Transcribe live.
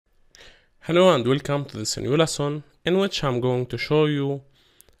Hello and welcome to this new lesson in which I'm going to show you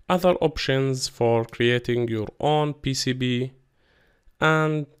other options for creating your own PCB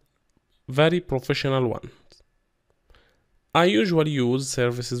and very professional one. I usually use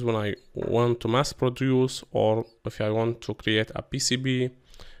services when I want to mass produce or if I want to create a PCB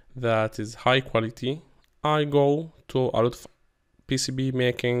that is high quality. I go to a lot of PCB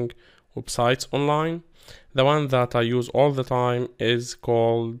making websites online. The one that I use all the time is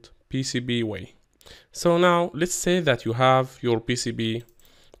called PCBWay. So now let's say that you have your PCB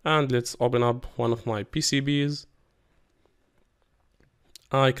and let's open up one of my PCBs.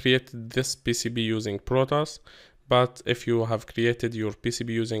 I created this PCB using Protas, but if you have created your PCB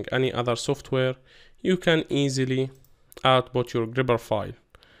using any other software, you can easily output your gripper file.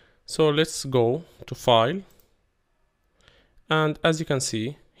 So let's go to File, and as you can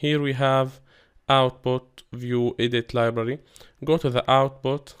see, here we have Output, View, Edit Library. Go to the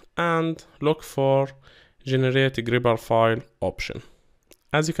Output and look for Generate Gripper File option.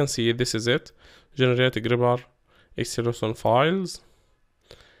 As you can see, this is it. Generate Gripper Extension Files.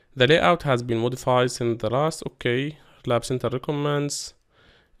 The layout has been modified since the last. Okay, Lab Center recommends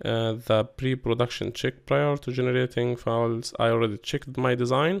the pre-production check prior to generating files. I already checked my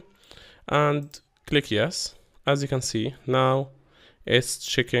design and click yes. As you can see, now it's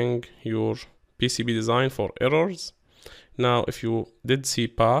checking your PCB design for errors. Now if you did see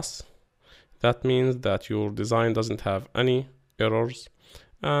pass, that means that your design doesn't have any errors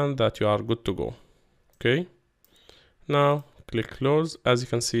and that you are good to go. Okay, now click close. As you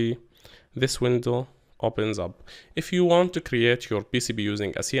can see, this window opens up. If you want to create your PCB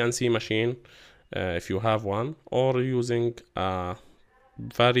using a CNC machine, if you have one, or using a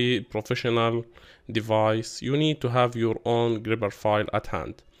very professional device, you need to have your own gripper file at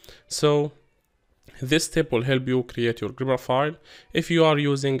hand. So this step will help you create your gripper file. If you are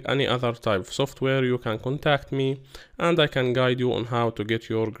using any other type of software, you can contact me and I can guide you on how to get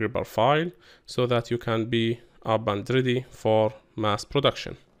your gripper file so that you can be up and ready for mass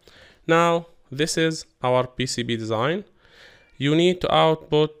production. Now this is our PCB design. You need to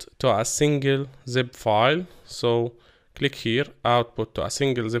output to a single zip file. So click here, output to a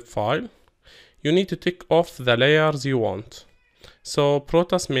single zip file. You need to tick off the layers you want. So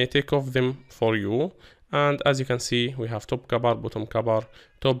Protas may take off them for you, and as you can see, we have top cover, bottom cover,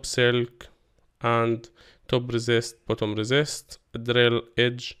 top silk, and top resist, bottom resist, drill,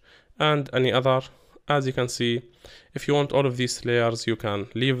 edge, and any other. As you can see, if you want all of these layers, you can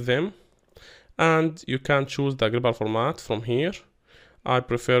leave them, and you can choose the gripper format from here. I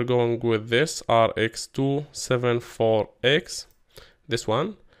prefer going with this RX274X, this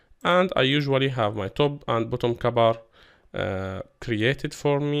one, and I usually have my top and bottom cover created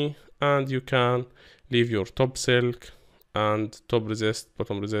for me, and you can leave your top silk and top resist,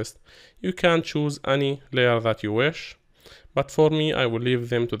 bottom resist. You can choose any layer that you wish, but for me I will leave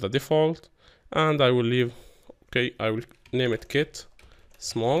them to the default, and I will leave, okay, I will name it kit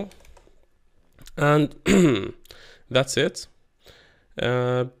small, and that's it.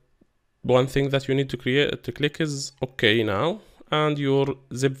 One thing that you need to click is OK now, and your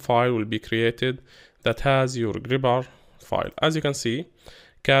zip file will be created that has your gripper file. As you can see,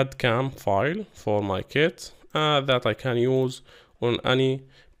 CAD CAM file for my kit that I can use on any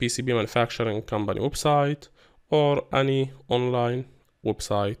PCB manufacturing company website or any online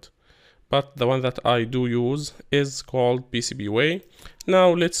website, but the one that I do use is called PCBWay. Now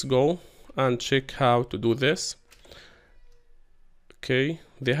let's go and check how to do this. Okay,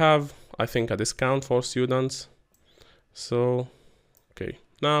 they have, I think, a discount for students. So okay,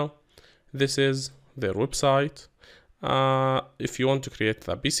 now this is their website. If you want to create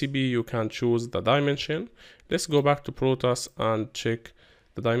the PCB, you can choose the dimension. Let's go back to Protas and check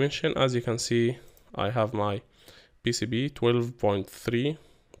the dimension. As you can see, I have my PCB 12.3,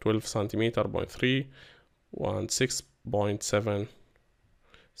 12 centimeter, 0.3, and 6.7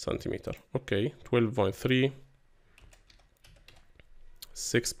 centimeter. Okay, 12.3,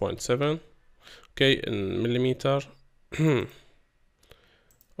 6.7. Okay, in millimeter.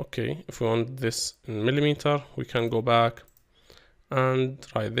 Okay, if we want this in millimeter, we can go back and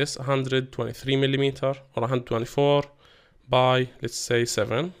try this 123 millimeter or 124 by, let's say,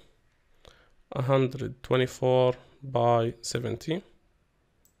 7. 124 by 70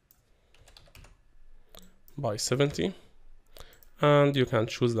 by 70, and you can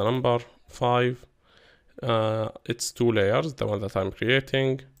choose the number 5. It's 2 layers, the one that I'm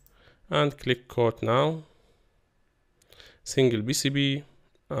creating, and click quote now. Single PCB.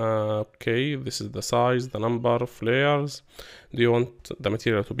 Okay, this is the size, the number of layers. Do you want the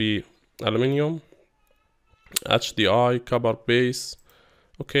material to be aluminum, HDI, copper base?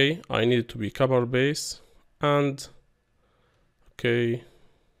 Okay, I need it to be copper base, and okay,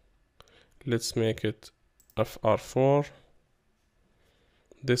 let's make it FR4.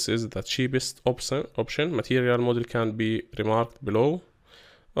 This is the cheapest option. Material model can be remarked below.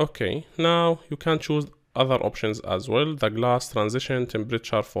 Okay, now you can choose other options as well. The glass transition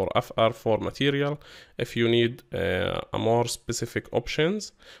temperature for FR4 material if you need a more specific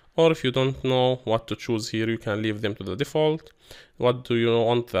options, or if you don't know what to choose here, you can leave them to the default. What do you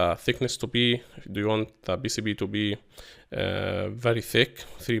want the thickness to be? Do you want the PCB to be very thick,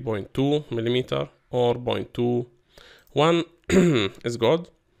 3.2 millimeter, or 0.2? 1 is good.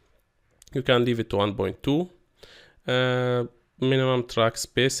 You can leave it to 1.2. Minimum track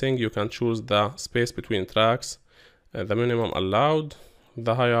spacing, you can choose the space between tracks, the minimum allowed.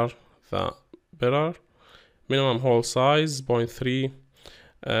 The higher the better. Minimum hole size 0.3.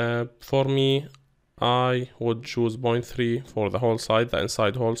 For me, I would choose 0.3 for the hole size, the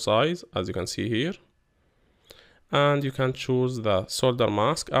inside hole size, as you can see here. And you can choose the solder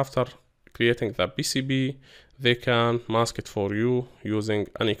mask. After creating the PCB, they can mask it for you using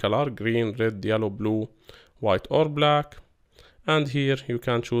any color: green, red, yellow, blue, white, or black. And here you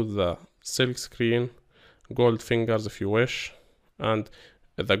can choose the silk screen, gold fingers if you wish, and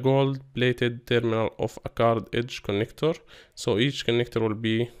the gold plated terminal of a card edge connector. So each connector will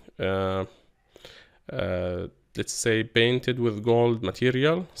be let's say painted with gold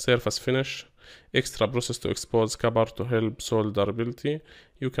material, surface finish, extra process to expose copper to help solderability.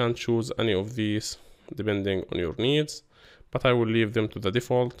 You can choose any of these depending on your needs, but I will leave them to the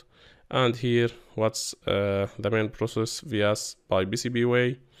default. And here, what's the main process VS by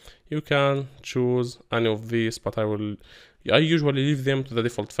PCBWay. You can choose any of these, but I usually leave them to the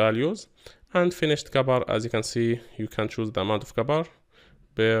default values. And finished copper, as you can see, you can choose the amount of copper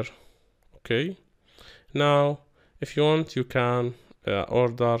per. Okay. Now, if you want, you can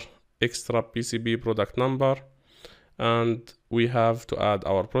order extra PCB product number, and we have to add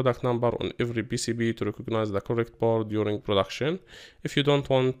our product number on every PCB to recognize the correct board during production. If you don't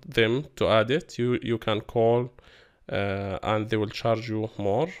want them to add it, you can call and they will charge you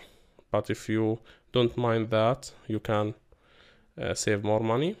more. But if you don't mind that, you can save more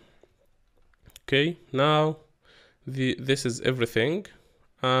money. Okay, now this is everything,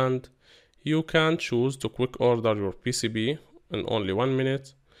 and you can choose to quick order your PCB in only 1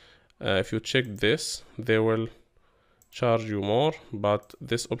 minute. If you check this, they will charge you more, but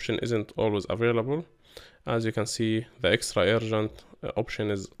this option isn't always available. As you can see, the extra urgent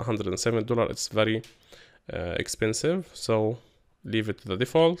option is $107. It's very expensive, so leave it to the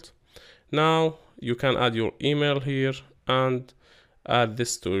default. Now you can add your email here and add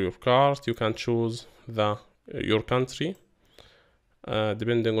this to your cart. You can choose your country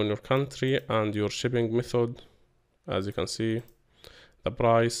depending on your country and your shipping method. As you can see, the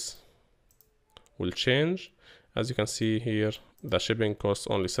price will change. As you can see here, the shipping costs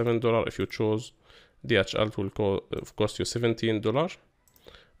only $7. If you choose DHL, it will cost you $17.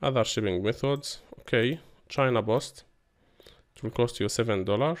 Other shipping methods, okay, China Post, it will cost you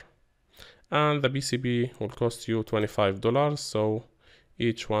 $7. And the PCB will cost you $25. So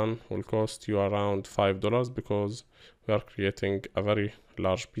each one will cost you around $5 because we are creating a very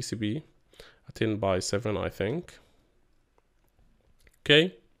large PCB, a 10 by 7, I think.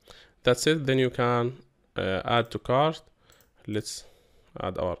 Okay, that's it. Then you can add to cart. Let's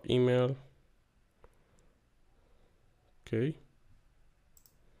add our email. Okay,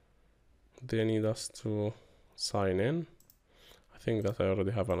 they need us to sign in. I think that I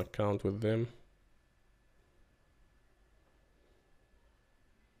already have an account with them.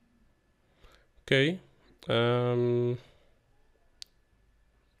 Okay,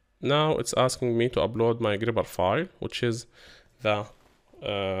 now it's asking me to upload my gripper file, which is the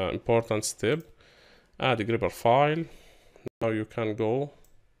important step. Add a gripper file. Now you can go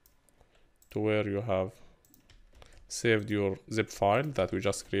to where you have saved your zip file that we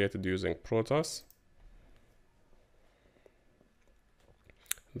just created using Protoss.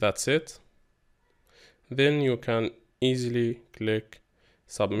 That's it. Then you can easily click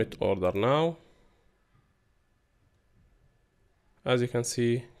submit order now. As you can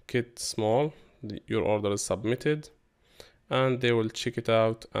see, kit small, your order is submitted, and they will check it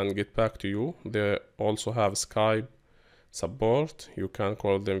out and get back to you. They also have Skype support. You can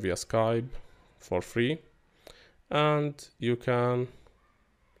call them via Skype for free, and you can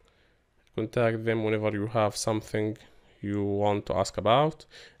contact them whenever you have something you want to ask about.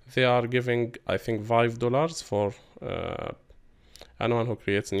 They are giving, I think, $5 for anyone who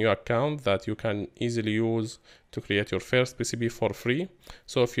creates a new account that you can easily use to create your first PCB for free.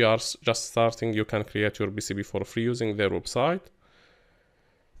 So if you are just starting, you can create your PCB for free using their website.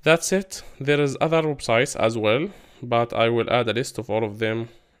 That's it. There is other websites as well, but I will add a list of all of them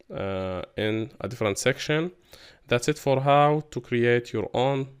in a different section. That's it for how to create your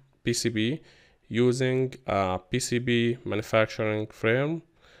own PCB using a PCB manufacturing firm.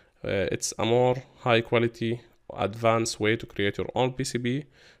 It's a more high quality, advanced way to create your own PCB.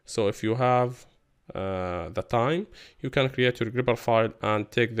 So if you have the time, you can create your gripper file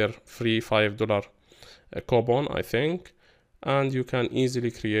and take their free $5 coupon, I think, and you can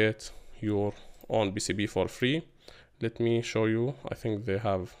easily create your own PCB for free. Let me show you. I think they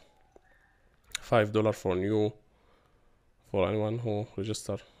have $5 for anyone who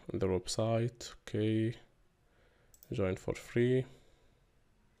register on their website. Okay, join for free.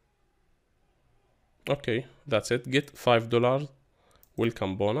 Okay, that's it. Get $5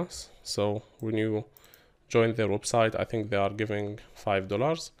 welcome bonus. So when you join their website, I think they are giving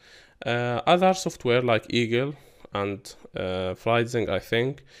 $5. Other software like Eagle and Freizing, I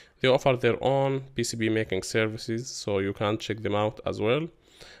think they offer their own PCB making services, so you can check them out as well.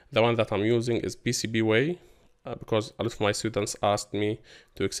 The one that I'm using is PCBWay, because a lot of my students asked me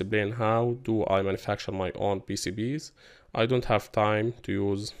to explain how do I manufacture my own PCBs. I don't have time to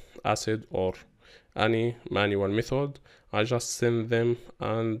use acid or any manual method. I just send them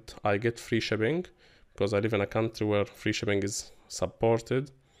and I get free shipping, because I live in a country where free shipping is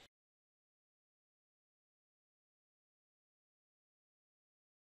supported.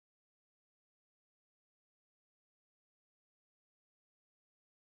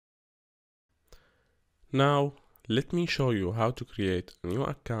 Now, let me show you how to create a new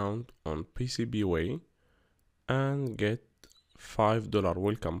account on PCBWay and get $5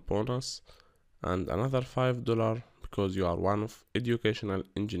 welcome bonus and another $5 because you are one of educational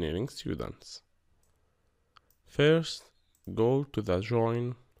engineering students. First, go to the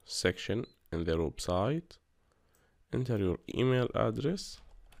join section in their website, enter your email address,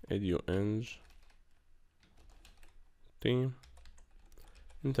 edueng team,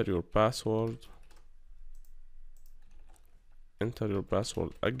 enter your password, enter your password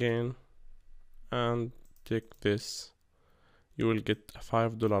again, and tick this. You will get a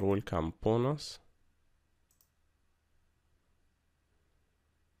 $5 welcome bonus.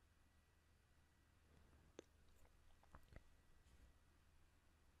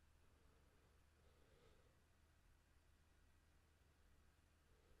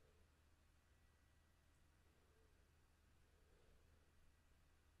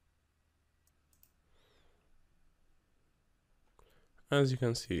 As you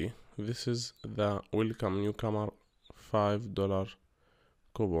can see, this is the welcome newcomer $5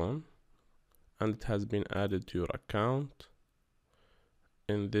 coupon, and it has been added to your account.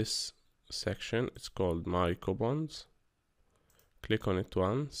 In this section, it's called my coupons. Click on it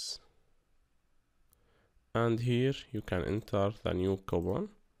once, and here you can enter the new coupon.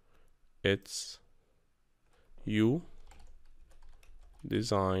 It's U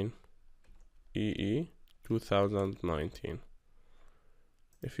Design EE 2019.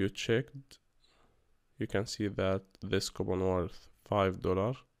 If you checked, you can see that this coupon worth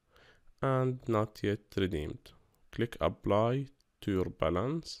 $5 and not yet redeemed. Click apply to your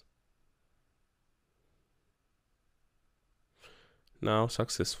balance. Now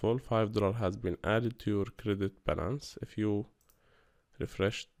successful, $5 has been added to your credit balance. If you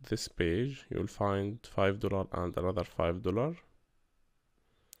refresh this page, you'll find $5 and another $5.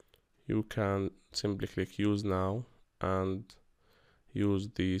 You can simply click use now and use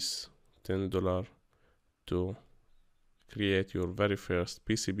these $10 to create your very first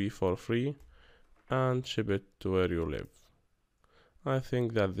PCB for free and ship it to where you live. I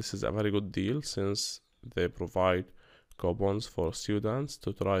think that this is a very good deal, since they provide coupons for students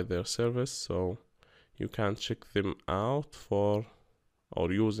to try their service, so you can check them out for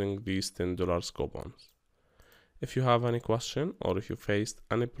or using these $10 coupons. If you have any question or if you faced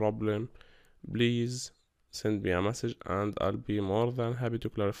any problem, please send me a message and I'll be more than happy to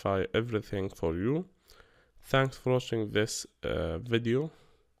clarify everything for you. Thanks for watching this video.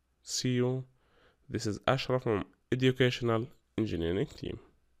 See you. This is Ashraf from Educational Engineering Team.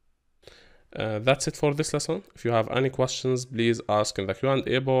 That's it for this lesson. If you have any questions, please ask in the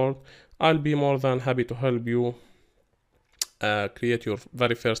Q&A board. I'll be more than happy to help you create your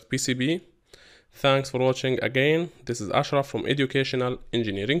very first PCB. Thanks for watching again. This is Ashraf from Educational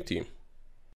Engineering Team.